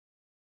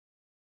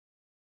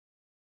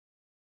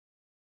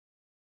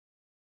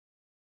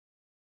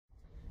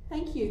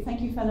Thank you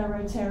fellow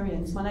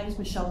Rotarians. My name is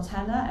Michelle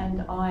Tanner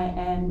and I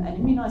am an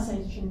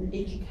immunisation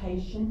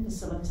education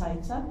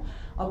facilitator.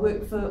 I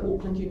work for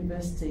Auckland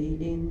University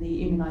in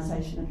the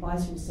Immunisation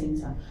Advisory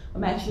Centre.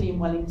 I'm actually in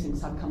Wellington,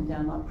 so I've come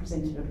down. I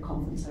presented at a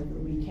conference over the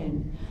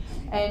weekend.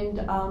 And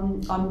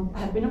I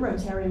have been a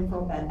Rotarian for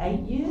about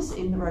 8 years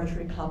in the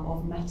Rotary Club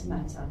of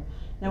Matamata.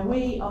 Now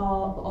we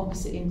are the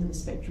opposite end of the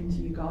spectrum to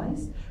you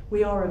guys.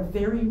 We are a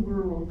very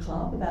rural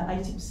club. About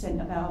 80%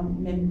 of our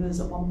members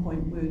at one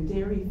point were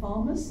dairy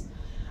farmers.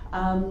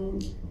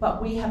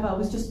 But we have, I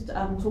was just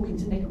talking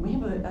to Nick, and we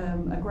have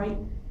a great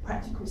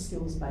practical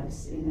skills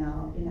base in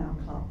our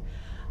club.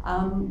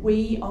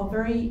 We are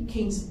very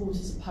keen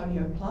supporters of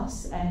Polio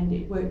Plus, and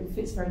it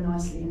fits very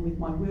nicely in with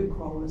my work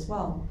role as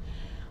well.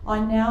 I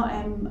now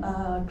am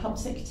club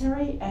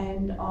secretary,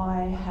 and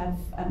I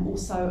am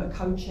also a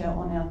co-chair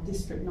on our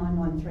District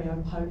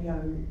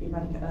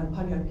 9930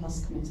 Polio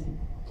Plus committee.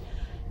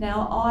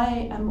 Now,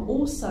 I am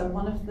also,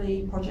 one of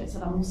the projects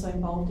that I'm also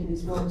involved in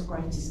is World's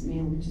Greatest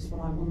Meal, which is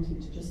what I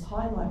wanted to just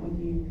highlight with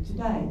you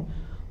today.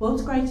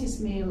 World's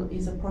Greatest Meal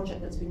is a project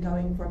that's been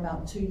going for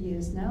about 2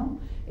 years now.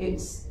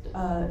 It's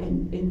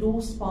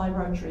endorsed by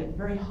Rotary at the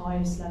very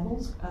highest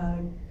levels.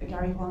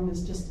 Gary Huang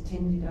has just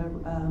attended a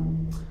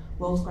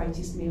World's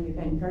Greatest Meal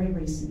event very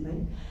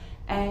recently.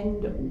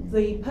 And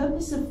the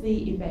purpose of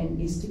the event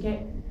is to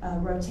get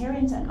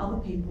Rotarians and other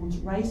people to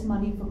raise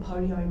money for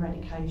polio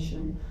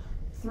eradication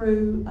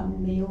through a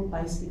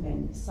meal-based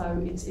event. So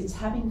it's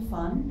having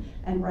fun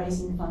and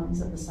raising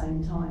funds at the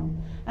same time.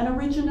 And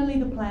originally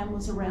the plan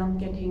was around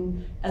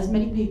getting as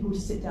many people to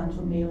sit down to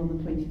a meal on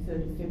the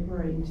 23rd of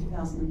February in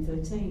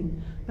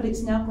 2013, but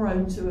it's now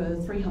grown to a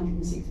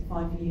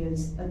 365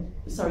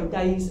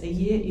 days a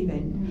year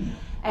event.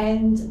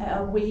 And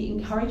we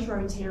encourage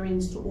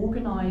Rotarians to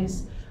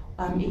organise.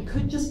 It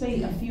could just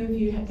be a few of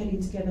you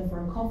getting together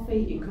for a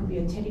coffee. It could be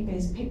a teddy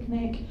bear's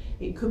picnic.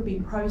 It could be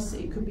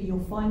your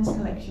finds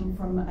collection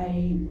from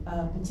a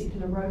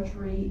particular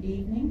Rotary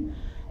evening.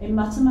 In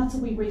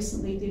Matamata, we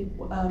recently did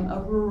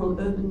a rural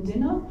urban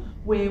dinner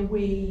where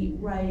we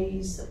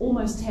raised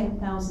almost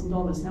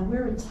 $10,000. Now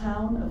we're a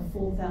town of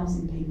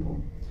 4,000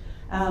 people.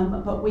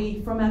 But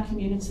from our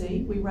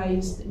community, we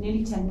raised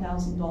nearly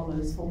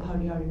 $10,000 for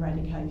polio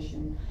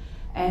eradication.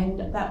 And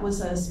that was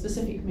a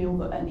specific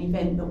meal, an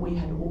event that we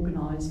had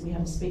organised. We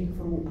had a speaker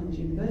from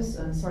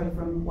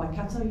from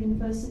Waikato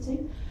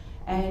University,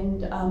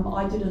 and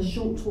I did a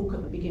short talk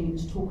at the beginning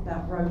to talk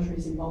about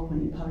Rotary's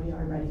involvement in polio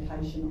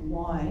eradication and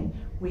why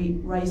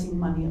raising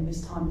money at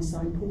this time is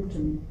so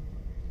important.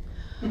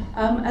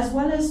 As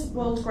well as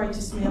World's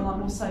Greatest Meal,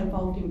 I'm also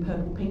involved in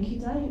Purple Pinky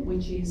Day,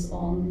 which is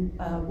on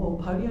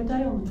World Polio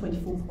Day on the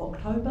 24th of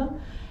October.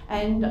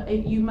 And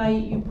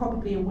you're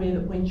probably aware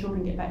that when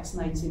children get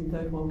vaccinated in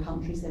third world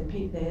countries, their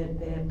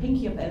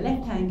pinky of their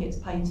left hand gets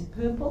painted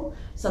purple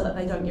so that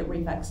they don't get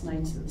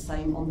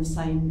revaccinated on the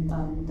same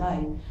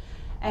day.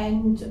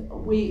 And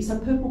so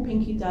Purple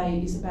Pinky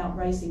Day is about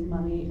raising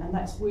money, and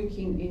that's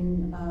working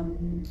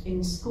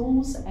in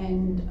schools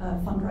and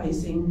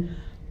fundraising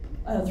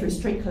through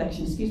street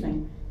collections,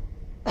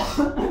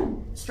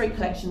 street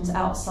collections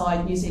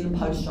outside New Zealand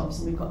post shops,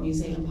 and we've got New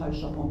Zealand Post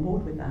Shop on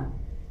board with that.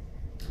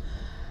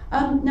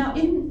 Now,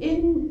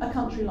 in a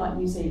country like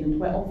New Zealand,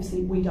 where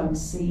obviously we don't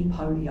see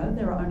polio,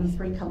 there are only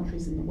 3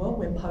 countries in the world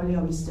where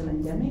polio is still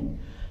endemic.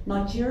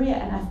 Nigeria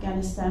and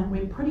Afghanistan,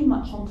 we're pretty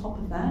much on top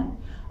of that.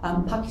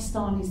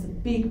 Pakistan is the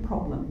big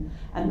problem,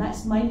 and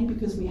that's mainly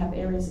because we have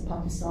areas of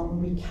Pakistan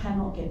where we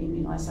cannot get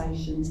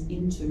immunisations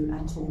into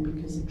at all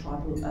because of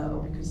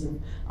because of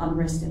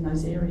unrest in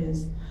those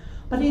areas.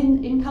 But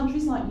in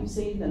countries like New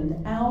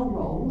Zealand, our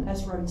role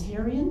as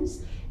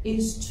Rotarians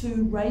is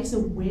to raise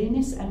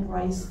awareness and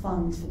raise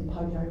funds for the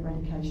polio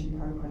eradication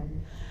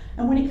program.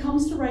 And when it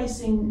comes to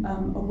raising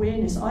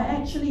awareness, I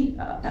actually,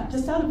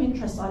 just out of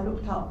interest, I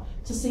looked up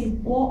to see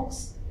what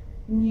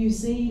New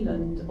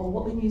Zealand, or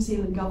what the New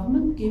Zealand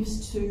government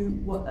gives to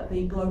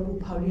the Global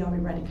Polio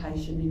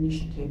Eradication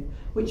Initiative,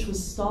 which was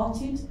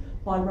started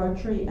by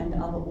Rotary and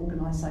other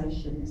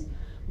organisations.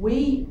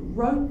 We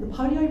wrote the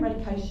polio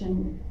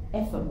eradication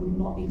effort would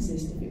not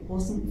exist if it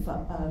wasn't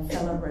for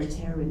fellow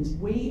Rotarians.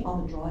 We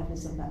are the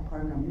drivers of that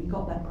program. We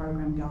got that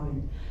program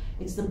going.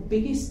 It's the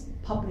biggest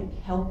public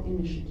health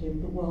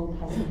initiative the world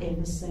has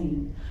ever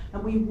seen.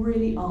 And we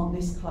really are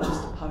this close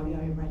to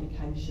polio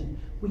eradication.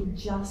 We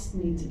just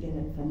need to get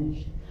it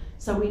finished.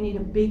 So we need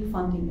a big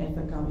funding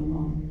effort going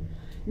on.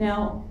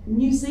 Now,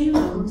 New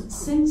Zealand,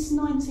 since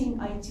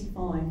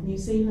 1985, New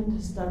Zealand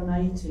has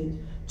donated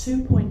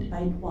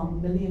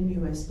 $2.81 million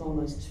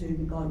to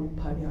the Global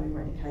Polio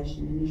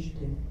Eradication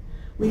Initiative.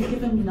 We've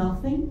given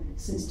nothing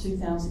since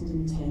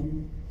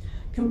 2010.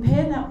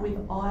 Compare that with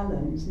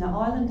Ireland. Now,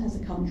 Ireland has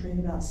a country of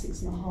about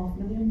 6.5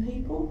 million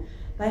people.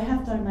 They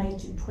have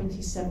donated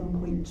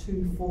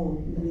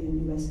 $27.24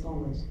 million.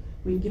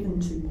 We've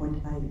given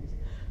 2.8.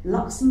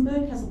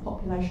 Luxembourg has a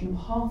population of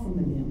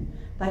 500,000.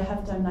 They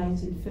have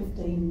donated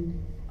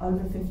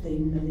over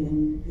 $15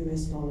 million.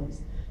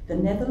 The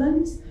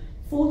Netherlands,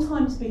 4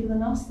 times bigger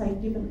than us. They've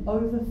given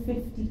over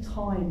 50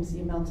 times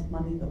the amount of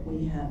money that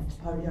we have to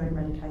polio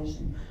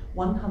eradication,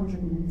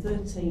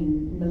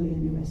 $113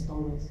 million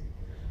US.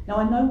 Now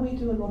I know we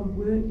do a lot of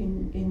work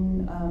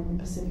in the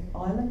Pacific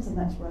Islands, and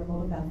that's where a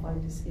lot of our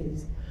focus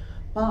is.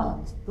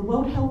 But the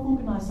World Health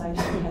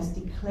Organization has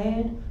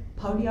declared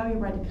polio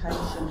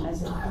eradication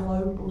as a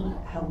global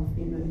health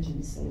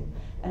emergency.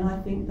 And I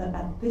think that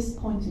at this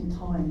point in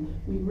time,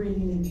 we really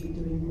need to be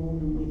doing more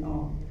than we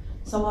are.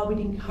 So I would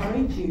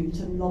encourage you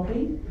to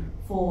lobby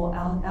for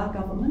our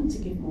government to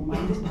give more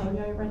money to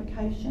polio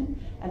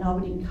eradication, and I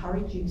would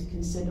encourage you to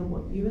consider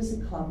what you as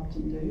a club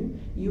can do,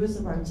 you as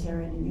a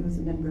Rotarian and you as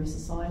a member of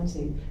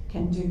society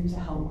can do to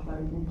help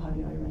global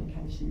polio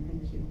eradication.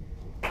 Thank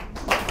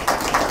you.